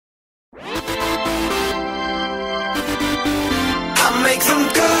make them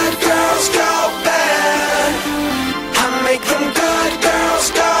good girls go bad. I make them good girls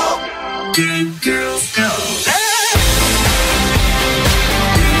go. Good girls go.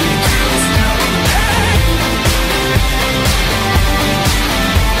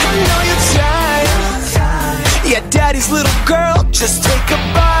 Yeah, daddy's little girl, just take a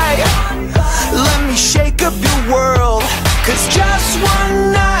bite. Let me shake up your world, 'cause just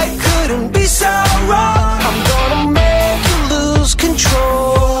one night couldn't be so wrong. I'm gonna make you lose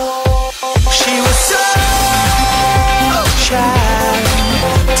control. She was so shy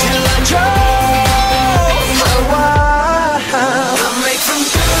till I drove her wild. I'll make them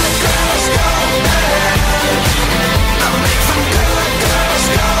good girls go bad. I'll make them good girls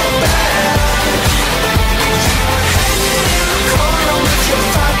go bad.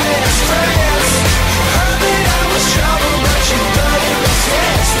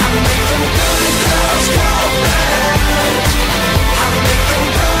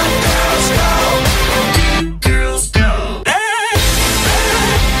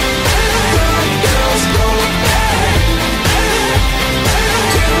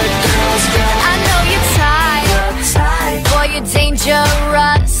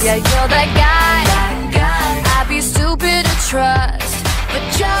 Dangerous, yeah, you're that guy